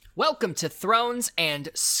Welcome to Thrones and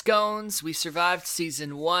Scones. We survived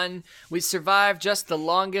season 1. We survived just the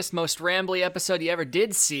longest, most rambly episode you ever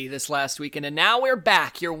did see this last weekend. And now we're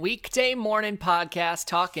back, your weekday morning podcast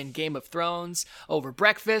talking Game of Thrones over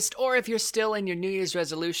breakfast, or if you're still in your New Year's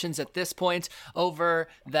resolutions at this point, over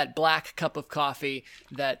that black cup of coffee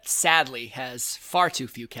that sadly has far too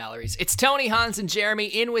few calories. It's Tony, Hans, and Jeremy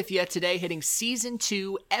in with you today, hitting season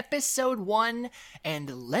 2, episode 1,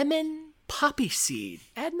 and lemon poppy seed,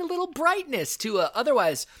 adding a little brightness to a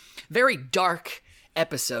otherwise very dark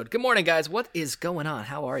episode. Good morning, guys. What is going on?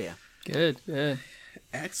 How are you? Good.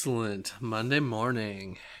 Excellent. Monday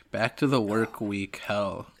morning. Back to the work week.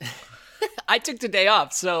 Hell. I took the day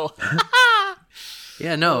off, so.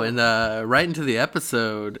 Yeah, no, and right into the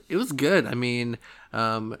episode. It was good. I mean,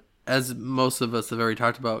 as most of us have already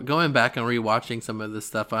talked about, going back and rewatching some of this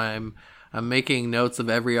stuff, I'm making notes of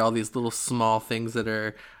all these little small things that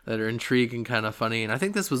are intriguing, kind of funny, and I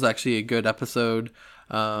think this was actually a good episode.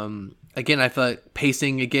 Again, I feel like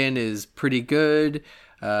pacing again is pretty good.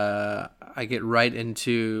 I get right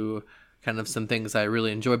into kind of some things I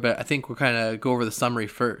really enjoy, but I think we'll kind of go over the summary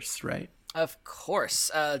first, right? Of course.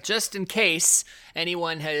 Just in case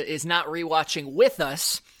anyone is not rewatching with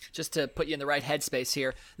us, just to put you in the right headspace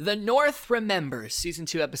here, The North Remembers, Season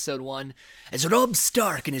 2, Episode 1. As Robb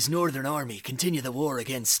Stark and his northern army continue the war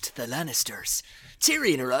against the Lannisters,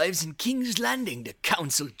 Tyrion arrives in King's Landing to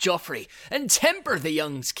counsel Joffrey and temper the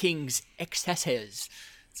young king's excesses.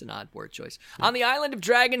 It's an odd word choice. On the island of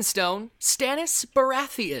Dragonstone, Stannis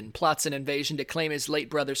Baratheon plots an invasion to claim his late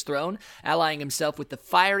brother's throne, allying himself with the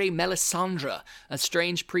fiery Melisandre, a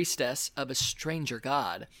strange priestess of a stranger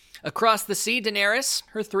god. Across the sea, Daenerys,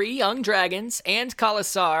 her 3 young dragons, and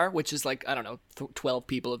Khalasar, which is like, 12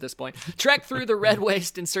 people at this point, trek through the Red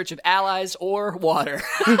Waste in search of allies or water.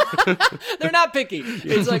 They're not picky.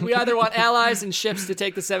 It's like we either want allies and ships to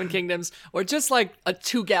take the 7 kingdoms, or just like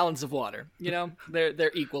 2 gallons of water. You know,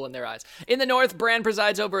 they're equal in their eyes. In the north, Bran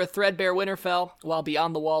presides over a threadbare Winterfell, while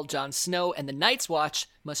beyond the wall, Jon Snow and the Night's Watch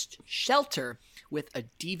must shelter with a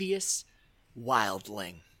devious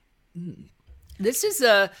wildling. This is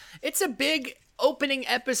it's a big opening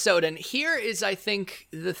episode, and here is, I think,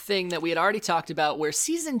 the thing that we had already talked about, where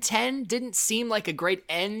season 10 didn't seem like a great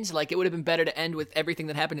end. Like, it would have been better to end with everything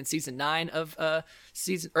that happened in season 9 of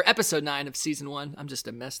episode 9 of season 1. I'm just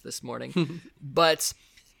a mess this morning. But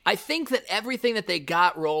I think that everything that they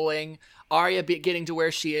got rolling, Arya getting to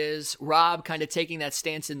where she is, Robb kind of taking that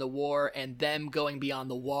stance in the war, and them going beyond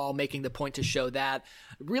the wall, making the point to show that,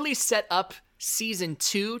 really set up season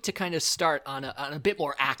 2 to kind of start on a bit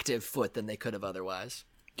more active foot than they could have otherwise.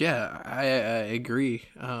 Yeah, I agree.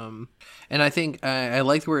 And I think I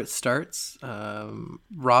liked where it starts.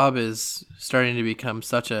 Robb is starting to become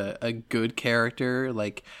such a good character,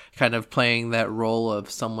 like kind of playing that role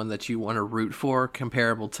of someone that you want to root for,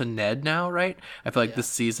 comparable to Ned now, right? I feel like this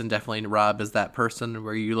season definitely Robb is that person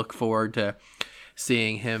where you look forward to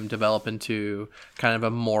seeing him develop into kind of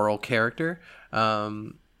a moral character.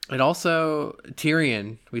 And also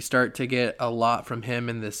Tyrion, we start to get a lot from him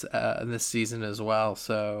in this season as well.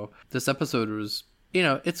 So this episode was,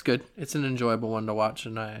 it's good. It's an enjoyable one to watch,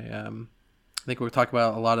 and I think we'll talk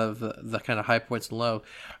about a lot of the kind of high points and low.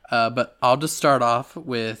 But I'll just start off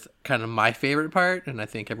with kind of my favorite part, and I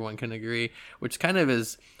think everyone can agree, which kind of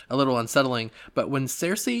is a little unsettling. But when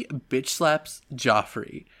Cersei bitch slaps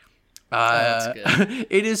Joffrey,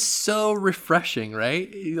 it is so refreshing,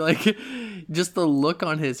 right? Like, just the look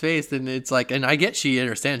on his face, and it's like, and I get she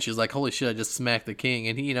understands. She's like, "Holy shit, I just smacked the king,"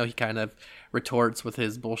 and he kind of retorts with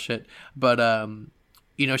his bullshit. But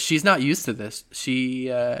she's not used to this.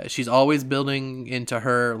 She's always building into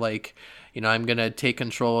her, like, I'm gonna take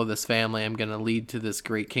control of this family. I'm gonna lead to this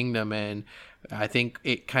great kingdom, and I think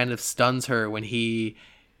it kind of stuns her when he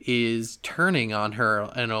is turning on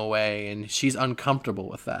her in a way, and she's uncomfortable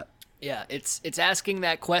with that. Yeah, it's asking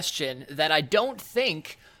that question that I don't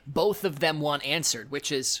think both of them want answered,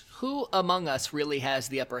 which is, who among us really has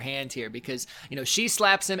the upper hand here? Because, she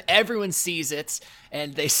slaps him, everyone sees it,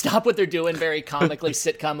 and they stop what they're doing very comically,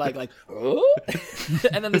 sitcom like, oh?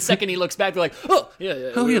 And then the second he looks back, they're like,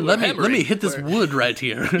 let me hit this wood right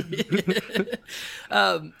here.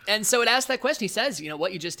 And so it asks that question. He says,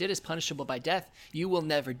 what you just did is punishable by death. You will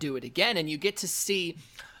never do it again. And you get to see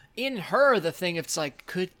in her the thing, it's like,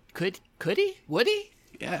 could he? Would he?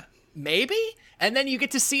 Yeah. Maybe? And then you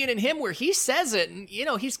get to see it in him where he says it, and,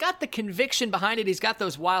 he's got the conviction behind it. He's got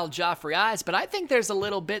those wild Joffrey eyes, but I think there's a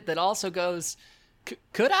little bit that also goes,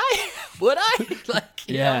 could I? Would I?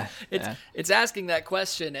 It's asking that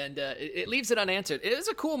question, and it leaves it unanswered. It is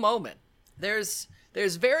a cool moment. There's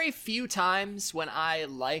very few times when I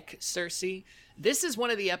like Cersei, this is one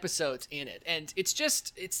of the episodes in it, and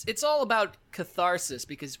it's all about catharsis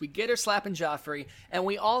because we get her slapping Joffrey, and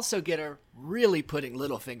we also get her really putting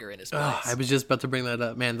Littlefinger in his place. I was just about to bring that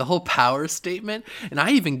up, man. The whole power statement, and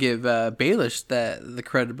I even give Baelish the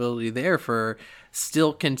credibility there for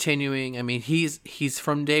still continuing. I mean, he's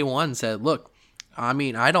from day one said, look, I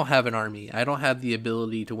mean, I don't have an army, I don't have the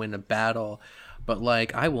ability to win a battle, but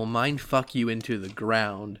like I will mind fuck you into the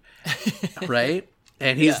ground, right?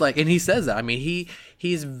 And he's like, and he says that. I mean,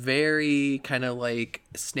 he's very kind of like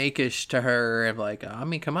snakish to her, of like, I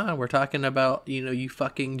mean, come on, we're talking about, you know, you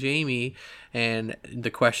fucking Jaime, and the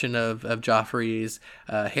question of Joffrey's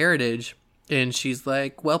heritage, and she's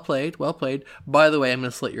like, well played. By the way, I'm gonna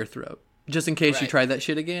slit your throat just in case you try that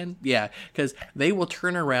shit again. Yeah, because they will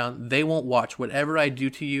turn around, they won't watch whatever I do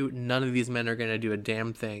to you. None of these men are gonna do a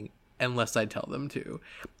damn thing unless I tell them to.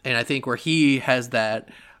 And I think where he has that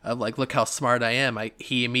of like, look how smart I am,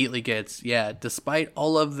 he immediately gets, despite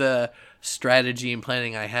all of the strategy and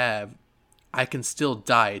planning I have, I can still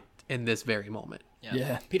die in this very moment.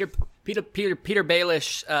 Yeah. Peter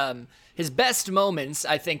Baelish, his best moments,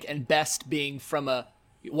 I think, and best being from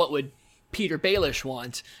what would Peter Baelish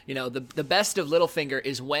want, you know, the best of Littlefinger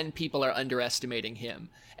is when people are underestimating him.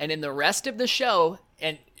 And in the rest of the show,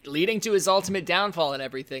 and leading to his ultimate downfall and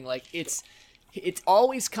everything, like it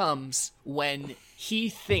always comes when he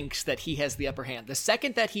thinks that he has the upper hand. The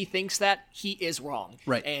second that he thinks that, he is wrong.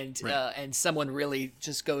 Right. And someone really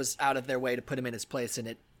just goes out of their way to put him in his place, and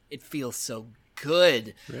it feels so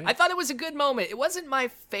good. Right. I thought it was a good moment. It wasn't my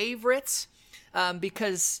favorite,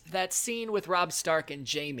 because that scene with Robb Stark and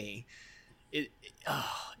Jaime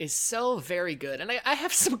is so very good. And I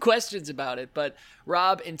have some questions about it, but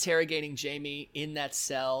Robb interrogating Jaime in that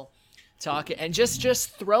cell, talking and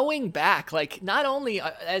just throwing back, like, not only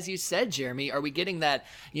as you said, Jeremy, are we getting that,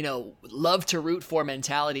 you know, love to root for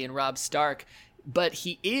mentality in Robb Stark, but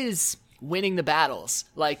he is winning the battles.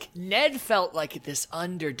 Like, Ned felt like this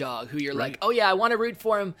underdog who you're like, oh yeah, I want to root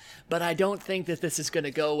for him, but I don't think that this is going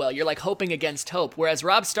to go well. You're like hoping against hope. Whereas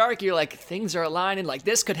Robb Stark, you're like, things are aligning, like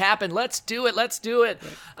this could happen. Let's do it. Right.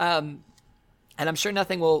 And I'm sure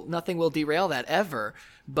nothing will derail that ever.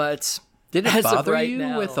 But did it bother you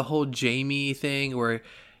now, with the whole Jaime thing where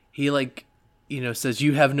he, like, you know, says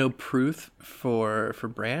you have no proof for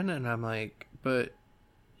Bran? And I'm like, but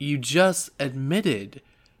you just admitted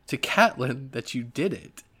to Catelyn that you did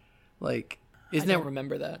it. Like, I don't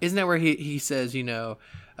remember that. Isn't that where he says, you know,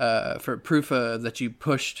 for proof that you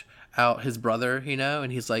pushed out his brother, you know,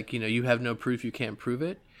 and he's like, you know, you have no proof, you can't prove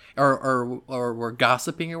it, or we're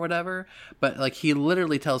gossiping or whatever. But like, he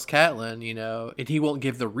literally tells Catelyn, you know, and he won't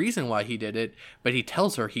give the reason why he did it, but he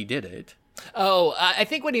tells her he did it. Oh, I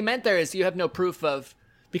think what he meant there is you have no proof of,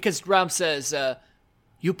 because Robb says,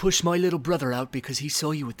 you pushed my little brother out because he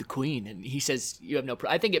saw you with the queen, and he says you have no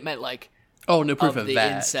proof. I think it meant like, oh, no proof of the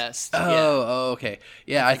that incest. Oh, okay.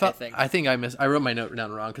 Yeah, I think I wrote my note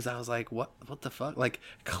down wrong because I was like, what the fuck? Like,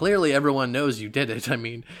 clearly everyone knows you did it. I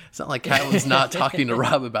mean, it's not like Catelyn's not talking to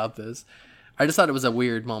Robb about this. I just thought it was a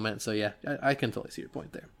weird moment. So yeah, I can totally see your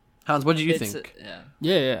point there. Hans, what did you think?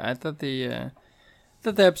 Yeah. I thought the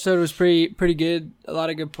episode was pretty good. A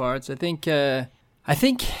lot of good parts. I think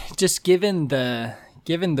just given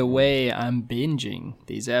the way I'm binging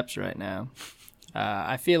these eps right now,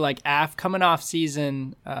 I feel like coming off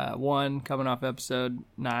season 1, coming off episode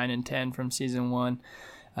 9 and 10 from season 1,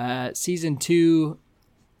 season 2,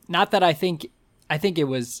 not that I think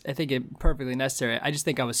it perfectly necessary. I just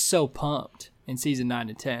think I was so pumped in season 9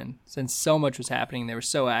 and 10 since so much was happening. They were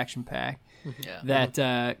so action packed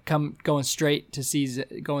that going straight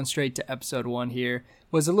to episode 1 here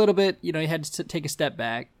was a little bit, you know, you had to take a step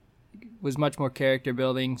back. Was much more character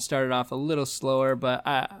building. Started off a little slower, but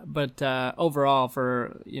overall,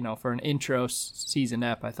 for an intro season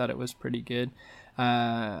ep, I thought it was pretty good.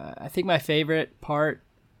 I think my favorite part,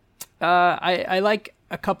 I like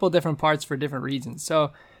a couple different parts for different reasons.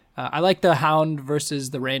 So I like the Hound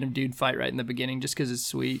versus the random dude fight right in the beginning, just because it's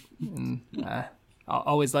sweet, and I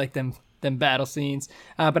always like them battle scenes.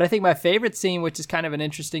 But I think my favorite scene, which is kind of an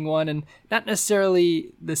interesting one, and not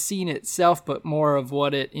necessarily the scene itself, but more of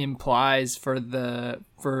what it implies for the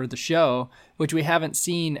show, which we haven't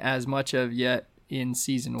seen as much of yet in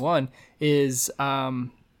season 1, is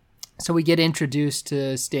so we get introduced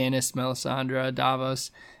to Stannis, Melisandre,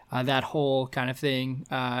 Davos, that whole kind of thing,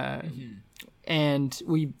 and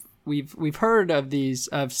we've heard of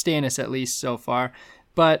Stannis at least so far,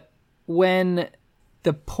 but when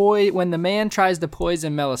the man tries to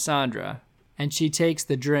poison Melisandre and she takes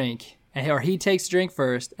the drink, or he takes the drink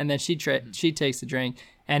first and then she takes the drink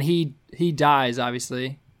and he dies,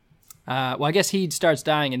 obviously. Well, I guess he starts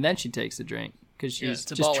dying and then she takes the drink. because she's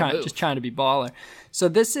it's a just baller move. trying to be baller. So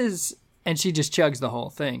this is, and she just chugs the whole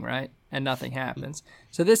thing, right? And nothing happens.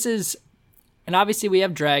 So this is, and obviously we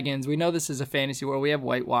have dragons. We know this is a fantasy world. We have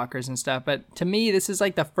White Walkers and stuff. But to me, this is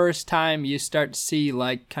like the first time you start to see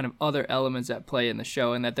like kind of other elements at play in the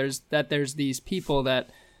show, and that there's these people that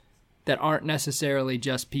aren't necessarily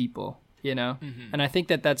just people, you know. Mm-hmm. And I think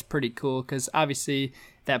that's pretty cool because obviously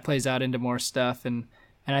that plays out into more stuff, and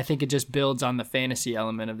I think it just builds on the fantasy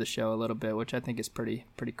element of the show a little bit, which I think is pretty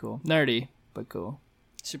cool. Nerdy, but cool.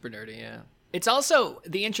 Super nerdy, yeah. It's also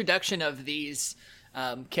the introduction of these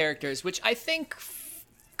characters, which I think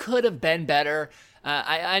could have been better.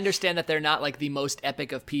 I understand that they're not like the most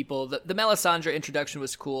epic of people. The Melisandre introduction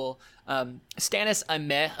was cool. Stannis I'm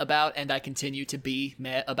meh about, and I continue to be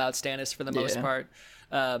meh about Stannis for the most part.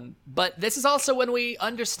 But this is also when we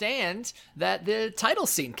understand that the title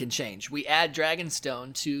scene can change. We add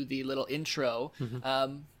Dragonstone to the little intro,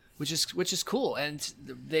 which is cool, and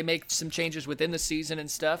they make some changes within the season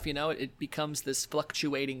and stuff. You know, it becomes this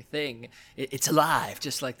fluctuating thing. It's alive,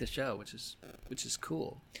 just like the show, which is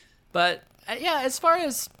cool. But yeah, as far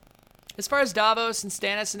as Davos and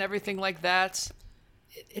Stannis and everything like that,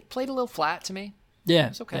 it played a little flat to me. Yeah,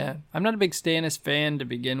 it's okay. Yeah. I'm not a big Stannis fan to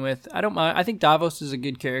begin with. I don't mind. I think Davos is a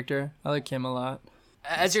good character. I like him a lot.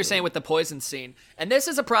 As you're saying with the poison scene. And this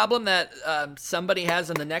is a problem that somebody has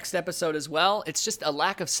in the next episode as well. It's just a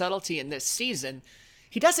lack of subtlety in this season.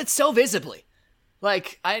 He does it so visibly.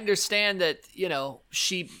 Like, I understand that, you know,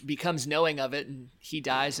 she becomes knowing of it and he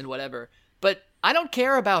dies and whatever. But I don't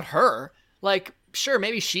care about her. Like, sure,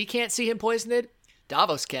 maybe she can't see him poisoned.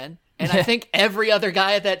 Davos can. And I think every other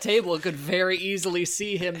guy at that table could very easily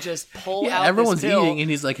see him just pull out everyone's this pill. eating and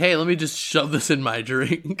he's like, hey, let me just shove this in my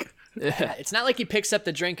drink. Yeah, it's not like he picks up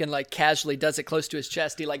the drink and like casually does it close to his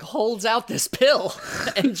chest. He like holds out this pill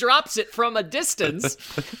and drops it from a distance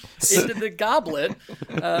into the goblet.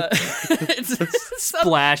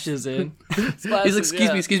 Splashes in. He's like,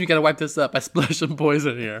 excuse me, gotta wipe this up. I splashed some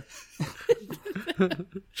poison here.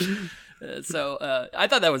 So I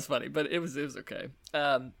thought that was funny, but it was okay.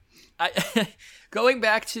 Going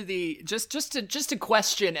back to the just to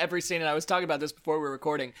question every scene, and I was talking about this before we were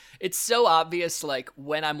recording. It's so obvious, like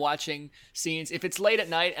when I'm watching scenes, if it's late at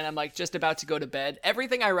night and I'm like just about to go to bed,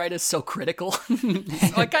 everything I write is so critical.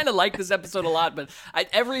 So I kind of like this episode a lot, but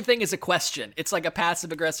everything is a question. It's like a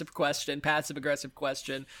passive aggressive question.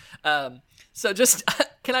 So just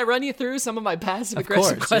can I run you through some of my passive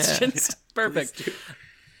aggressive questions? Yeah. Perfect.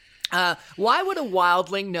 Why would a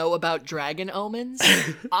wildling know about dragon omens?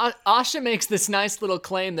 Asha makes this nice little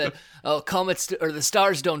claim that, comets or the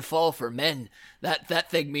stars don't fall for men. That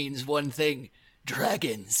thing means one thing,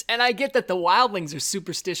 dragons. And I get that the wildlings are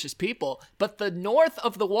superstitious people, but the north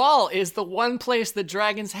of the wall is the one place the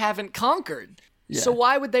dragons haven't conquered. Yeah. So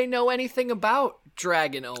why would they know anything about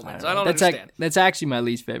dragon omens? I don't understand. That's actually my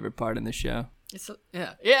least favorite part in the show.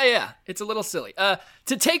 Yeah. It's a little silly.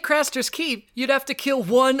 To take Craster's Keep, you'd have to kill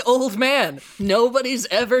one old man. Nobody's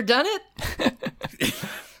ever done it.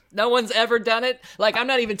 No one's ever done it. Like, I'm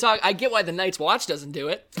not even talking. I get why the Night's Watch doesn't do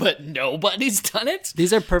it, but nobody's done it.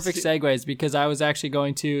 These are perfect segues because I was actually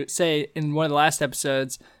going to say in one of the last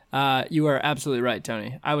episodes, you are absolutely right,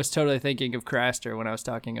 Tony. I was totally thinking of Craster when I was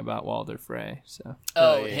talking about Walder Frey. So.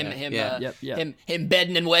 Him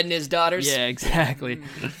bedding and wedding his daughters. Yeah, exactly.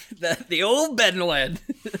 the old bed and wed.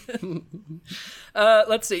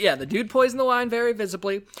 Let's see. Yeah, the dude poisoned the wine very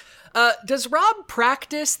visibly. Does Rob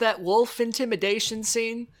practice that wolf intimidation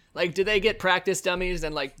scene? Like, do they get practice dummies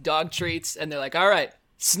and like dog treats, and they're like, all right,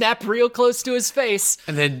 snap real close to his face,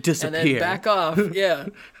 and then disappear, and then back off? Yeah,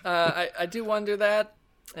 I do wonder that.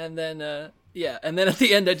 And then, and then at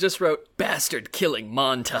the end I just wrote, bastard killing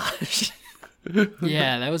montage.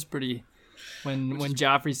 Yeah, that was pretty, when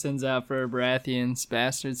Joffrey sends out for Baratheon's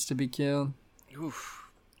bastards to be killed. Oof.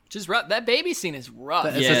 Just rough. That baby scene is rough.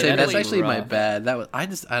 That's actually my bad. I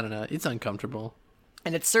don't know. It's uncomfortable.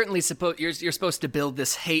 And it's certainly you're supposed to build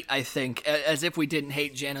this hate, I think, as if we didn't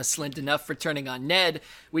hate Janos Slynt enough for turning on Ned.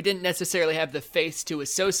 We didn't necessarily have the face to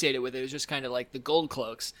associate it with it. It was just kind of like the Gold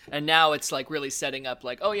Cloaks. And now it's like really setting up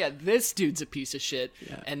like, oh yeah, this dude's a piece of shit.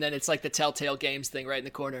 Yeah. And then it's like the Telltale Games thing right in the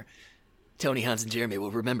corner. Tony, Hans, and Jeremy will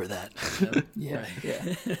remember that. Yeah.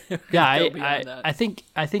 I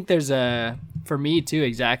think there's for me too,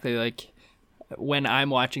 exactly like when I'm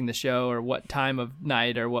watching the show or what time of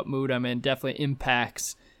night or what mood I'm in definitely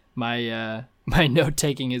impacts my my note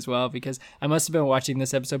taking as well, because I must have been watching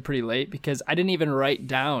this episode pretty late because I didn't even write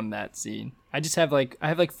down that scene. I have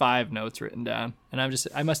like 5 notes written down, and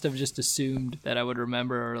I must have just assumed that I would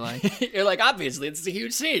remember, or like you're like, obviously it's a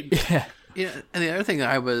huge scene. Yeah. Yeah, and the other thing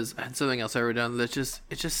that something else I wrote down that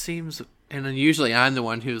it just seems And then usually I'm the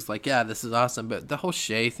one who's like, yeah, this is awesome. But the whole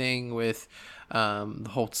Shay thing with the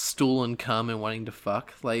whole stool and cum and wanting to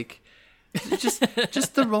fuck, like, just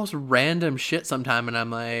the most random shit sometime. And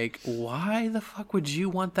I'm like, why the fuck would you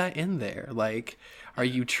want that in there? Like, are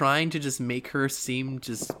you trying to just make her seem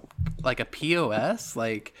just like a POS?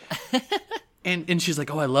 Like, and she's like,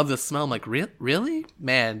 oh, I love the smell. I'm like, really?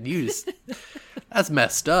 Man, that's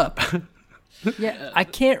messed up. Yeah, I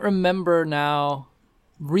can't remember now.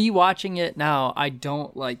 Rewatching it now, I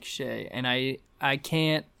don't like Shay, and I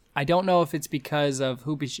don't know if it's because of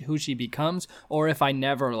who she becomes or if I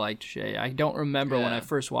never liked Shay. I don't remember when I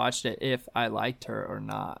first watched it if I liked her or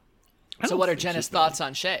not. So what are Jenna's thoughts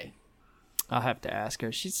on Shay? I'll have to ask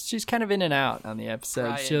her. She's kind of in and out on the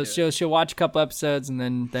episodes. She'll watch a couple episodes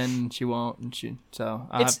and then she won't. And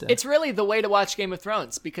it's really the way to watch Game of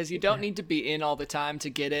Thrones, because you don't need to be in all the time to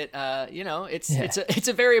get it. It's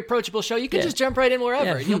a very approachable show. You can just jump right in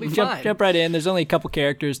wherever and you'll be fine. Jump right in. There's only a couple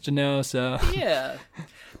characters to know, so yeah.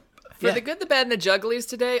 For the good, the bad, and the jugglies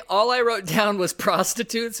today, all I wrote down was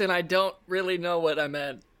prostitutes, and I don't really know what I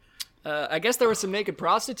meant. I guess there were some naked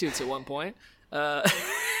prostitutes at one point.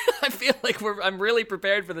 I feel like I'm really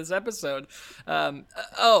prepared for this episode.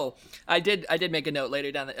 I did make a note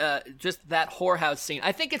later down just that whorehouse scene.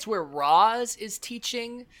 I think it's where Roz is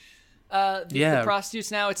teaching the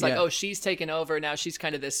prostitutes now. It's like, oh, she's taken over now. She's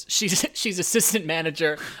kind of this. She's assistant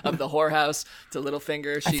manager of the whorehouse to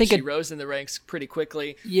Littlefinger. She rose in the ranks pretty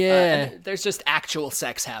quickly. Yeah, and there's just actual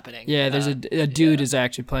sex happening. Yeah, there's a dude is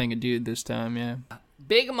actually playing a dude this time. Yeah.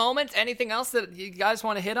 Big moment. Anything else that you guys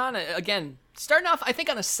want to hit on? Again, starting off, I think,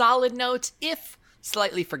 on a solid note, if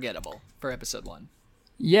slightly forgettable for episode 1.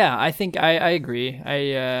 Yeah, I think I agree.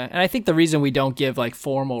 And I think the reason we don't give like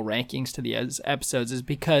formal rankings to the episodes is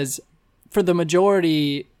because for the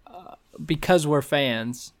majority, because we're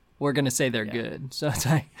fans, we're gonna say they're good. So it's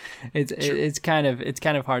like it's kind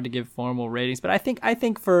of hard to give formal ratings. But I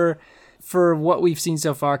think for what we've seen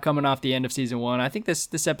so far, coming off the end of season 1, I think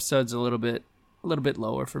this episode's a little bit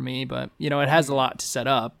lower for me, but it has a lot to set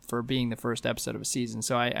up for being the first episode of a season.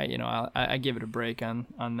 So I give it a break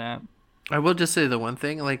on that. I will just say the one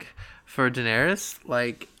thing, like for Daenerys,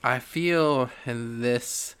 like I feel in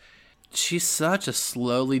this, she's such a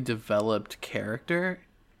slowly developed character.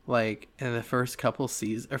 Like in the first couple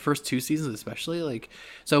seasons, or first 2 seasons especially, like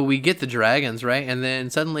so we get the dragons, right, and then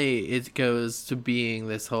suddenly it goes to being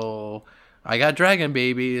this whole, I got dragon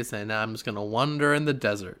babies and I'm just gonna wander in the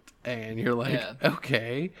desert. And you're like,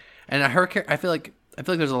 okay. And I feel like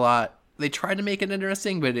there's a lot. They tried to make it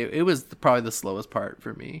interesting, but it was probably the slowest part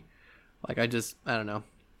for me. Like I don't know.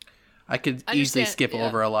 I could easily skip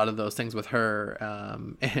over a lot of those things with her,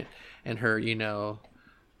 and her,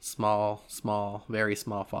 small, very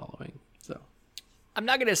small following. So I'm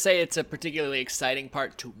not gonna say it's a particularly exciting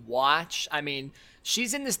part to watch. I mean,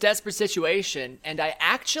 she's in this desperate situation, and I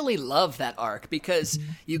actually love that arc because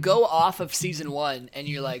you go off of season 1 and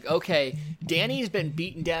you're like, okay, Dany's been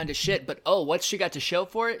beaten down to shit, but what's she got to show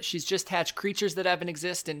for it? She's just hatched creatures that haven't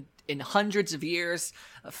existed in hundreds of years,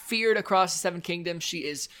 feared across the 7 kingdoms. She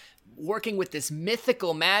is working with this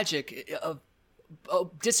mythical magic of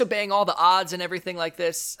disobeying all the odds and everything like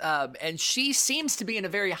this, and she seems to be in a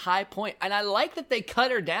very high point, and I like that they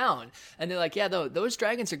cut her down, and they're like, those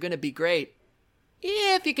dragons are going to be great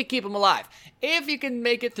if you could keep them alive, if you can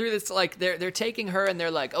make it through this. Like they're taking her and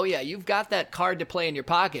they're like, oh yeah, you've got that card to play in your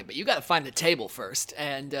pocket, but you got to find the table first.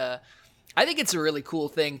 And I think it's a really cool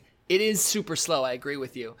thing. It is super slow, I agree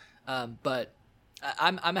with you, but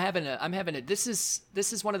I'm having a this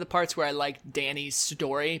is one of the parts where I like Dany's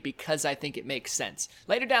story because I think it makes sense.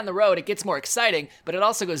 Later down the road, it gets more exciting, but it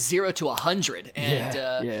also goes 0 to 100,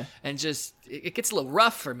 and just it gets a little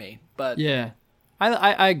rough for me. But yeah.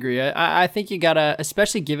 I agree. I think you gotta,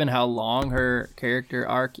 especially given how long her character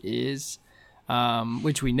arc is,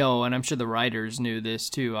 which we know, and I'm sure the writers knew this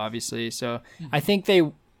too, obviously. So I think they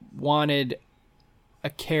wanted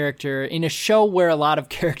a character in a show where a lot of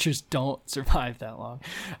characters don't survive that long.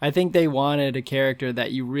 I think they wanted a character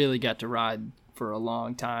that you really got to ride for a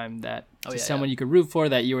long time, that someone you could root for,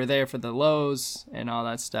 that you were there for the lows and all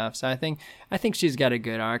that stuff. So I think she's got a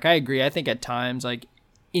good arc. I agree. I think at times, like,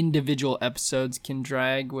 individual episodes can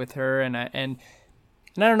drag with her, and I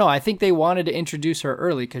don't know. I think they wanted to introduce her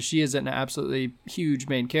early because she is an absolutely huge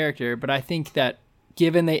main character. But I think that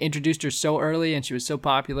given they introduced her so early and she was so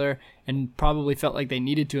popular, and probably felt like they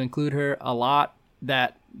needed to include her a lot,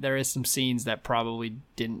 that there is some scenes that probably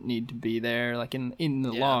didn't need to be there, like in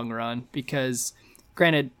the long run. Because,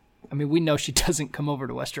 granted, I mean, we know she doesn't come over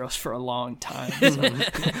to Westeros for a long time.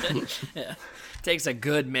 So. Takes a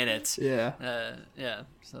good minute. Yeah.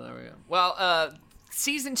 So there we go. Well,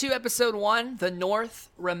 Season 2, Episode 1, The North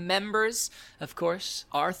Remembers. Of course,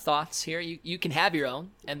 our thoughts here. You can have your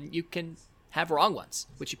own, and you can have wrong ones,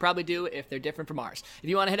 which you probably do if they're different from ours. If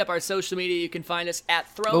you want to hit up our social media, you can find us at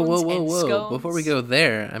Thrones and Scones. Before we go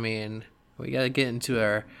there, I mean, we got to get into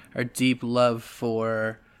our deep love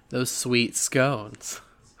for those sweet scones.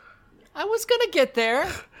 I was going to get there.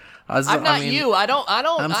 I'm not you.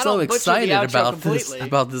 I'm so excited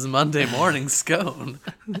about this Monday morning scone.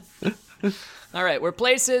 All right, we're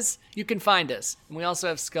places you can find us. And we also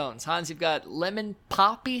have scones. Hans, you've got lemon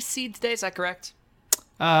poppy seed today. Is that correct?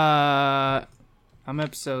 I'm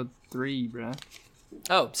episode 3, bruh.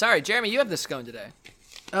 Oh, sorry. Jeremy, you have the scone today.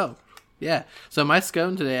 Oh, yeah. So my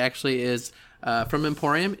scone today actually is from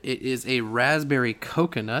Emporium. It is a raspberry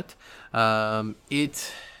coconut.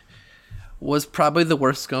 It was probably the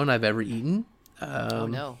worst scone I've ever eaten. Oh,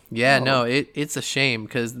 no. Yeah, no, it's a shame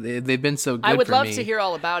because they've been so good for me. I would love to hear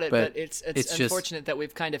all about it, but it's unfortunate just that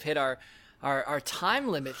we've kind of hit our time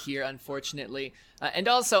limit here, unfortunately. And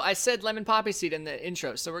also, I said lemon poppy seed in the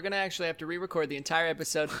intro, so we're going to actually have to re-record the entire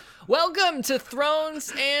episode. Welcome to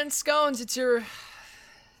Thrones and Scones. It's your...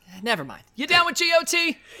 Never mind. You down with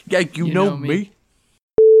GOT? Yeah, you know me.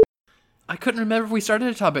 I couldn't remember if we started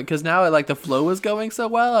a topic because now the flow was going so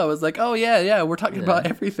well. I was like, oh yeah, we're talking about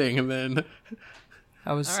everything, and then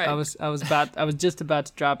I was just about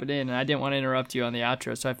to drop it in, and I didn't want to interrupt you on the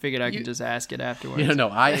outro, so I figured I could just ask it afterwards. No,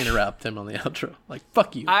 I interrupt him on the outro. Like,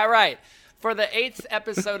 fuck you. All right, for the 8th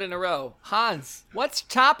episode in a row, Hans, what's your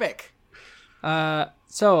topic?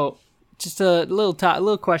 So just a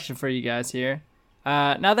little question for you guys here.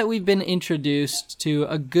 Now that we've been introduced to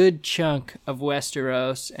a good chunk of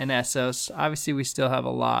Westeros and Essos, obviously we still have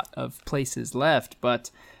a lot of places left, but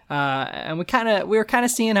and we were kind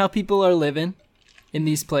of seeing how people are living in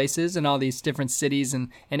these places and all these different cities and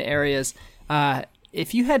areas.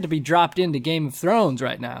 If you had to be dropped into Game of Thrones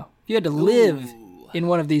right now, if you had to live in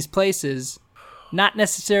one of these places, not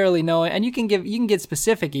necessarily knowing, and you can get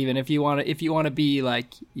specific even if you want to be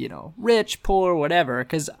rich, poor, whatever.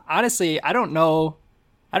 Because honestly, I don't know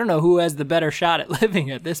who has the better shot at living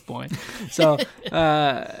at this point. So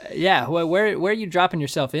where are you dropping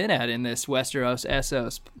yourself in this Westeros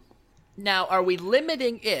Essos? Now, are we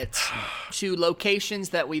limiting it to locations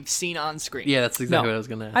that we've seen on screen? Yeah, that's exactly what I was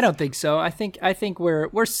gonna ask. I don't think so. I think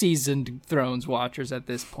we're seasoned Thrones watchers at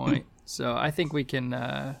this point, so I think we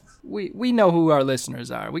can. We know who our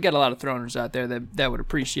listeners are. We got a lot of Throners out there that would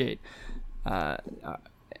appreciate a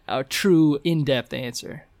true in-depth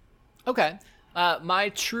answer. Okay. My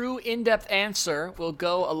true in-depth answer will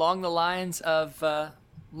go along the lines of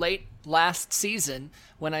late last season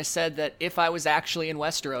when I said that if I was actually in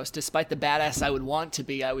Westeros, despite the badass I would want to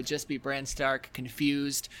be, I would just be Bran Stark,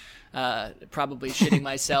 confused, probably shitting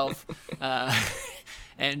myself,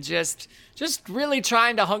 and just really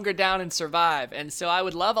trying to hunker down and survive. And so I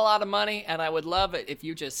would love a lot of money, and I would love it if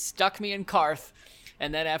you just stuck me in Karth,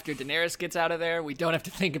 and then after Daenerys gets out of there, we don't have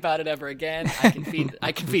to think about it ever again.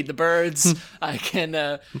 I can feed the birds. I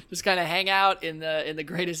can just kind of hang out in the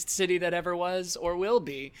greatest city that ever was or will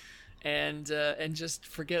be, and just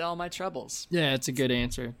forget all my troubles. Yeah, it's a good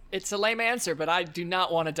answer. It's a lame answer, but I do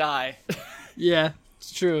not want to die. Yeah,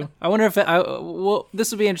 it's true. I wonder if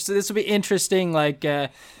this will be interesting. This will be interesting,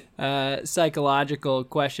 psychological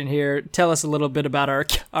question here. Tell us a little bit about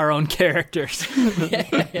our own characters.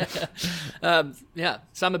 Yeah.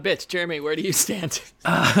 So I'm a bitch. Jeremy, where do you stand?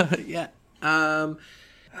 Oh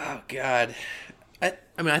God.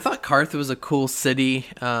 I thought Karth was a cool city,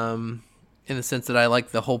 in the sense that I like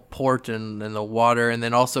the whole port and the water, and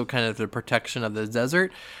then also kind of the protection of the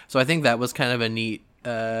desert. So I think that was kind of a neat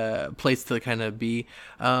place to kind of be.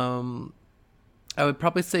 I would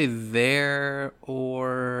probably say there,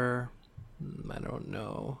 or I don't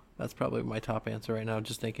know. That's probably my top answer right now.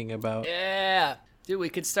 Just thinking about. Yeah, dude, we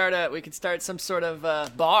could start some sort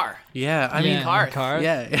of bar. Yeah, I mean, Karth.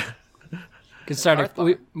 Yeah. We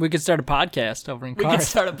could start a podcast over in Karth. We could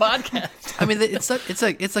start a podcast. I mean,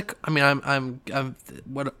 it's like. I mean, I'm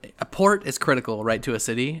what a port is critical, right, to a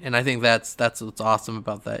city, and I think that's what's awesome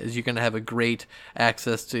about that is you're gonna have a great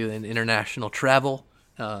access to an international travel.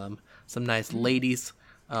 Some nice ladies.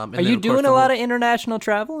 Are you doing a lot of international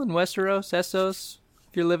travel in Westeros, Essos?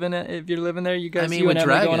 If you're living there, you guys. I mean, with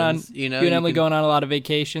dragons, you and Emily going on a lot of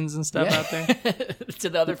vacations and stuff out there to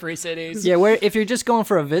the other free cities. Yeah, if you're just going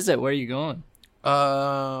for a visit, where are you going?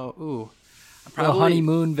 Probably a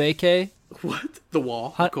honeymoon vacay. What? The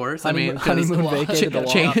Wall, of course. Honeymoon vacay to the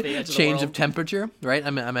Wall. Change of temperature, right?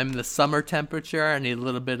 I'm in the summer temperature. I need a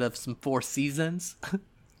little bit of some Four Seasons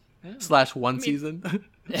 / one season.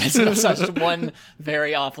 It's such one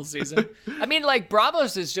very awful season. I mean, like,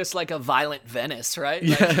 Bravos is just like a violent Venice, right?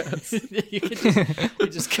 Like, Yes. you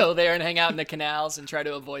just go there and hang out in the canals and try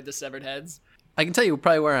to avoid the severed heads. I can tell you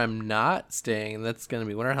probably where I'm not staying, and that's going to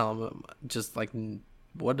be Winterhelm. Just like,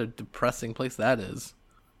 what a depressing place that is.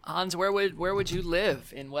 Hans, where would you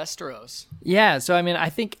live in Westeros? Yeah, so I mean, I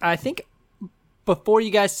think before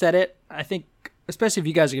you guys said it, I think, especially if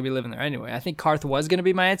you guys are gonna be living there anyway, I think Karth was gonna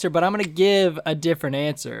be my answer, but I'm gonna give a different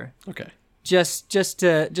answer. Okay. Just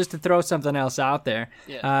to throw something else out there,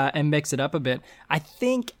 Yeah. and mix it up a bit. I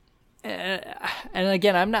think, and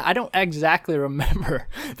again, I don't exactly remember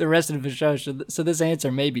the rest of the show, so this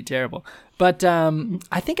answer may be terrible. But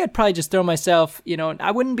I think I'd probably just throw myself.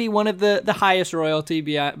 I wouldn't be one of the highest royalty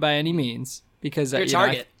by any means, because You're a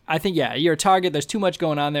target. I think you're a target. There's too much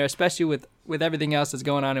going on there, especially with everything else that's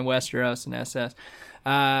going on in Westeros and SS.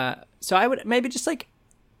 So I would maybe just like,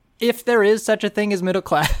 if there is such a thing as middle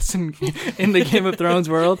class in the Game of Thrones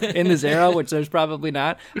world in this era, which there's probably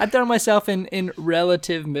not, I'd throw myself in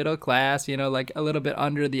relative middle class, like a little bit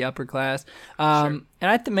under the upper class. And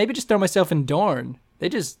I'd maybe just throw myself in Dorne. They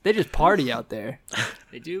just party out there.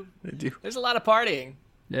 They do. They do. There's a lot of partying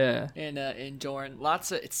Yeah. in Dorne.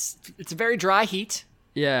 Lots of it's a very dry heat.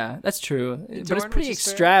 Yeah, that's true. But it's Dorne, pretty which is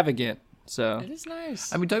fair. extravagant. So It is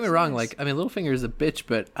nice. I mean, don't get me wrong. Like, I mean, Littlefinger is a bitch,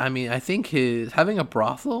 but I mean, I think having a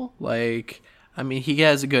brothel, like, I mean, he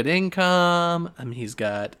has a good income. I mean, he's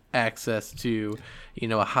got access to,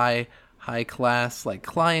 a high class like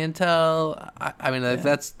clientele. I mean,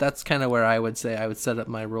 that's kind of where I would say I would set up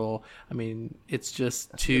my role. I mean, it's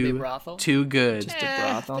just be a too brothel? good.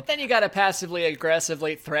 brothel. But then you gotta passively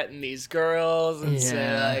aggressively threaten these girls and say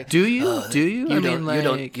Yeah. like, Do you? Do you? I mean,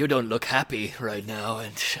 like, you don't look happy right now,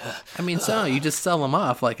 and I mean, so you just sell him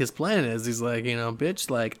off. Like his plan is, he's like,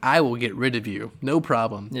 bitch, like I will get rid of you, no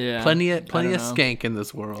problem. Yeah. plenty of don't know. skank in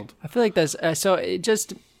this world. I feel like that's so. It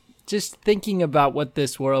just thinking about what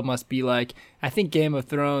this world must be like. I think Game of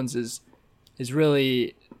Thrones is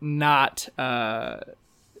really not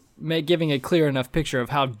giving a clear enough picture of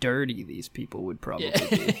how dirty these people would probably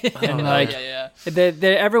be. And like, yeah.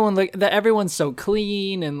 everyone's so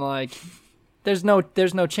clean, and like, there's no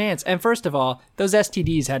chance. And first of all, those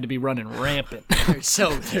STDs had to be running rampant. They're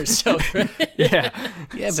so Yeah.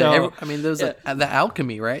 Yeah, but So- I mean, there's the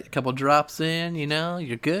alchemy, right? A couple drops in,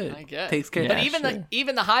 you're good. I guess. Takes care. But Yeah,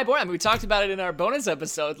 even the highborn, I mean, we talked about it in our bonus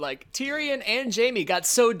episode. Like Tyrion and Jaime got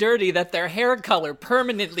so dirty that their hair color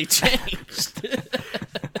permanently changed.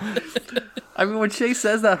 I mean, when Shay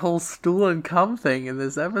says that whole stool and cum thing in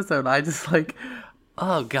this episode, I just like,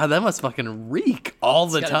 oh god, that must fucking reek all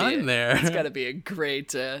the time there. It's got to be a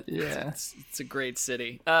great. Yeah. It's a great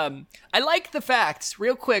city. I like the fact,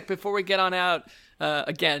 real quick, before we get on out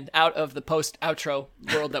again out of the post outro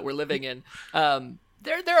world that we're living in.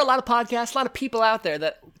 There are a lot of podcasts, a lot of people out there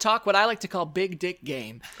that talk what I like to call big dick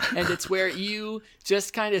game, and it's where you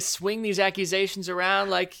just kind of swing these accusations around,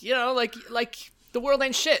 like like the world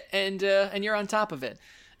ain't shit, and you're on top of it.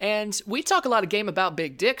 And we talk a lot of game about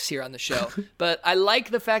big dicks here on the show, but I like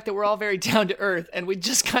the fact that we're all very down to earth, and we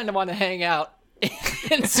just kind of want to hang out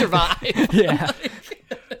and survive. Yeah.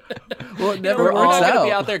 Well, it never We're works not going to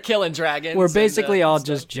be out. out there killing dragons. We're basically and all stuff.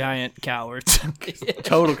 just giant cowards.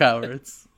 Total cowards.